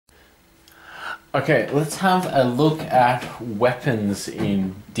Okay, let's have a look at weapons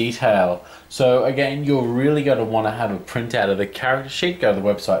in detail. So again, you're really going to want to have a printout of the character sheet. Go to the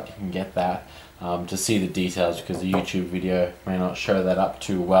website, you can get that to see the details, because the YouTube video may not show that up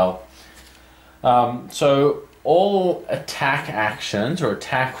too well. So all attack actions or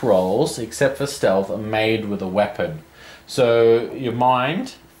attack rolls, except for stealth, are made with a weapon. So your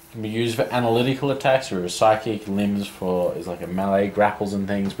mind can be used for analytical attacks, or your psychic limbs is like a melee, grapples and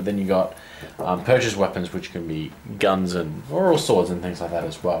things. But then you got purchase weapons, which can be guns or all swords and things like that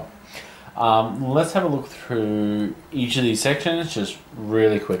as well. Let's have a look through each of these sections just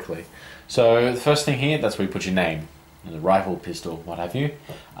really quickly. So the first thing here, that's where you put your name, the rifle, pistol, what have you.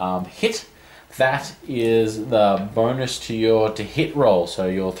 Hit, that is the bonus to your hit roll. So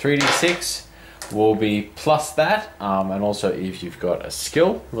your 3d6 will be plus that, and also if you've got a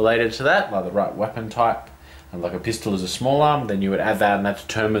skill related to that, like the right weapon type, and like a pistol is a small arm, then you would add that, and that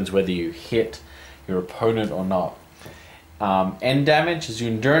determines whether you hit your opponent or not. End damage is your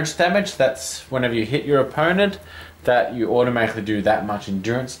endurance damage. That's whenever you hit your opponent, that you automatically do that much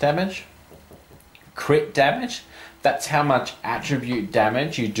endurance damage. Crit damage, that's how much attribute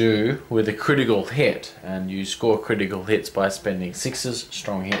damage you do with a critical hit, and you score critical hits by spending 6s,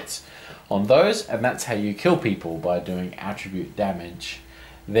 strong hits, on those, and that's how you kill people, by doing attribute damage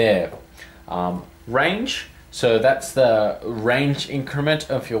there. Range, so that's the range increment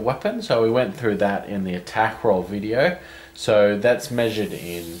of your weapon. So we went through that in the attack roll video. So that's measured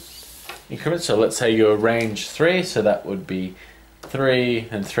in increments. So let's say your range 3, so that would be 3,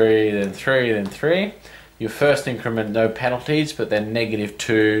 then 3, then 3, then 3. Your first increment, no penalties, but then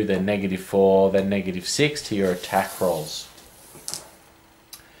 -2, then -4, then -6 to your attack rolls.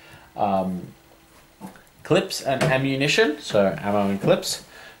 Clips and ammunition, so ammo and clips.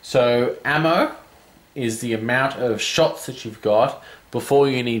 So ammo is the amount of shots that you've got before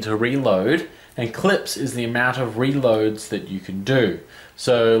you need to reload, and clips is the amount of reloads that you can do.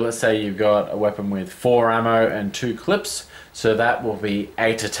 So let's say you've got a weapon with 4 ammo and 2 clips, so that will be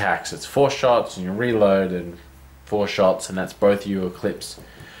 8 attacks. It's 4 shots and you reload, and 4 shots, and that's both your clips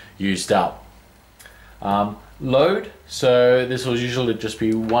used up. Load, so this will usually just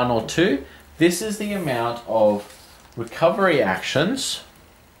be 1 or 2. This is the amount of recovery actions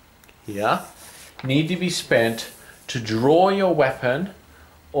here need to be spent to draw your weapon,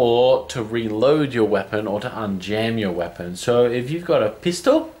 or to reload your weapon, or to unjam your weapon. So if you've got a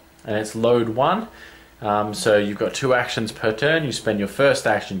pistol and it's load 1, so you've got 2 actions per turn, you spend your first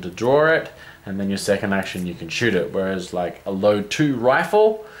action to draw it, and then your second action you can shoot it. Whereas like a load 2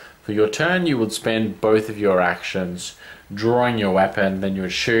 rifle, for your turn you would spend both of your actions drawing your weapon, then you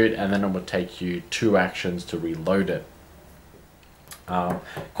would shoot, and then it would take you 2 actions to reload it.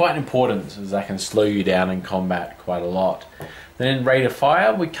 Quite important, as that can slow you down in combat quite a lot. Then in rate of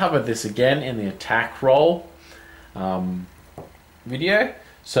fire, we covered this again in the attack roll video.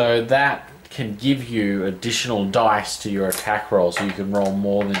 So that can give you additional dice to your attack roll, so you can roll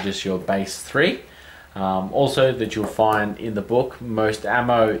more than just your base 3. Also, that you'll find in the book, most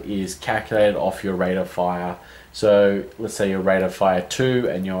ammo is calculated off your rate of fire. So let's say your rate of fire 2,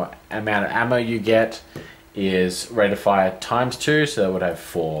 and your amount of ammo you get is rate of fire times 2, so that would have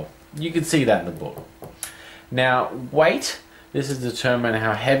 4. You can see that in the book. Now weight, this is determine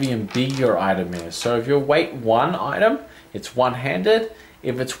how heavy and big your item is. So if you're weight 1 item, it's one-handed.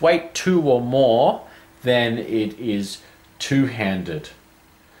 If it's weight 2 or more, then it is two-handed.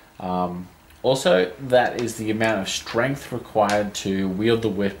 Also, that is the amount of strength required to wield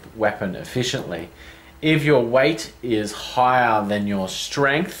the weapon efficiently. If your weight is higher than your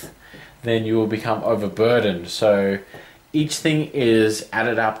strength, then you will become overburdened. So each thing is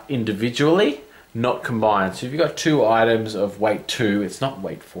added up individually, not combined. So if you've got 2 items of weight 2, it's not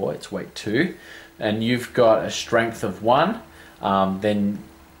weight 4, it's weight 2, and you've got a strength of 1, and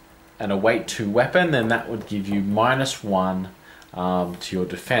a weight 2 weapon, then that would give you -1 to your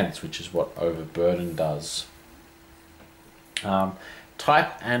defense, which is what overburden does.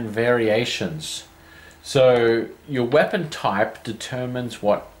 Type and variations. So your weapon type determines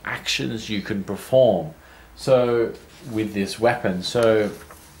what actions you can perform. So with this weapon, so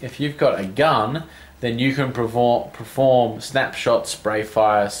if you've got a gun, then you can perform snapshot, spray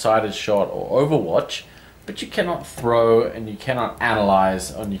fire, sighted shot, or overwatch, but you cannot throw, and you cannot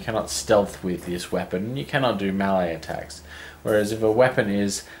analyze, and you cannot stealth with this weapon, and you cannot do melee attacks. Whereas if a weapon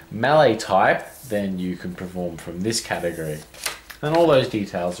is melee type, then you can perform from this category. And all those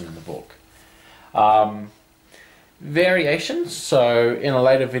details are in the book. Variations, so in a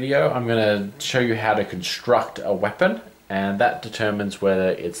later video I'm going to show you how to construct a weapon, and that determines whether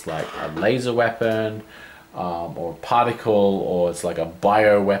it's like a laser weapon or a particle, or it's like a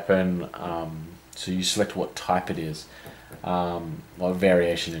bio weapon, So you select what type it is, what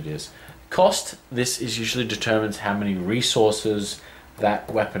variation it is. Cost, this is usually determines how many resources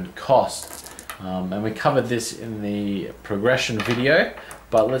that weapon costs. And we covered this in the progression video,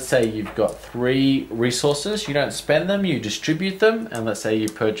 but let's say you've got 3 resources, you don't spend them, you distribute them, and let's say you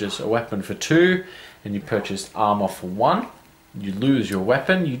purchase a weapon for 2 and you purchase armor for 1. You lose your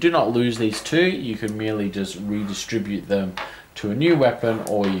weapon. You do not lose these 2, you can merely just redistribute them to a new weapon,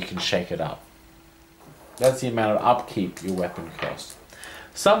 or you can shake it up. That's the amount of upkeep your weapon costs.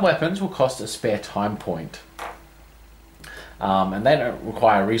 Some weapons will cost a spare time point. And they don't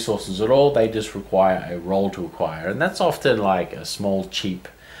require resources at all, they just require a roll to acquire. And that's often like a small cheap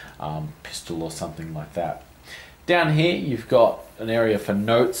pistol or something like that. Down here you've got an area for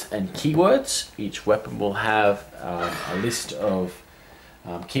notes and keywords. Each weapon will have a list of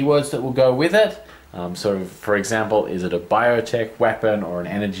keywords that will go with it. So for example, is it a biotech weapon or an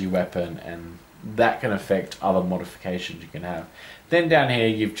energy weapon, and that can affect other modifications you can have. Then down here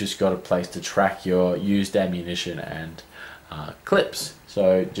you've just got a place to track your used ammunition and clips,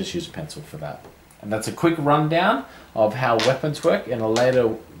 so just use a pencil for that. And that's a quick rundown of how weapons work. In a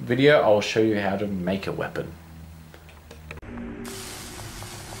later video I'll show you how to make a weapon.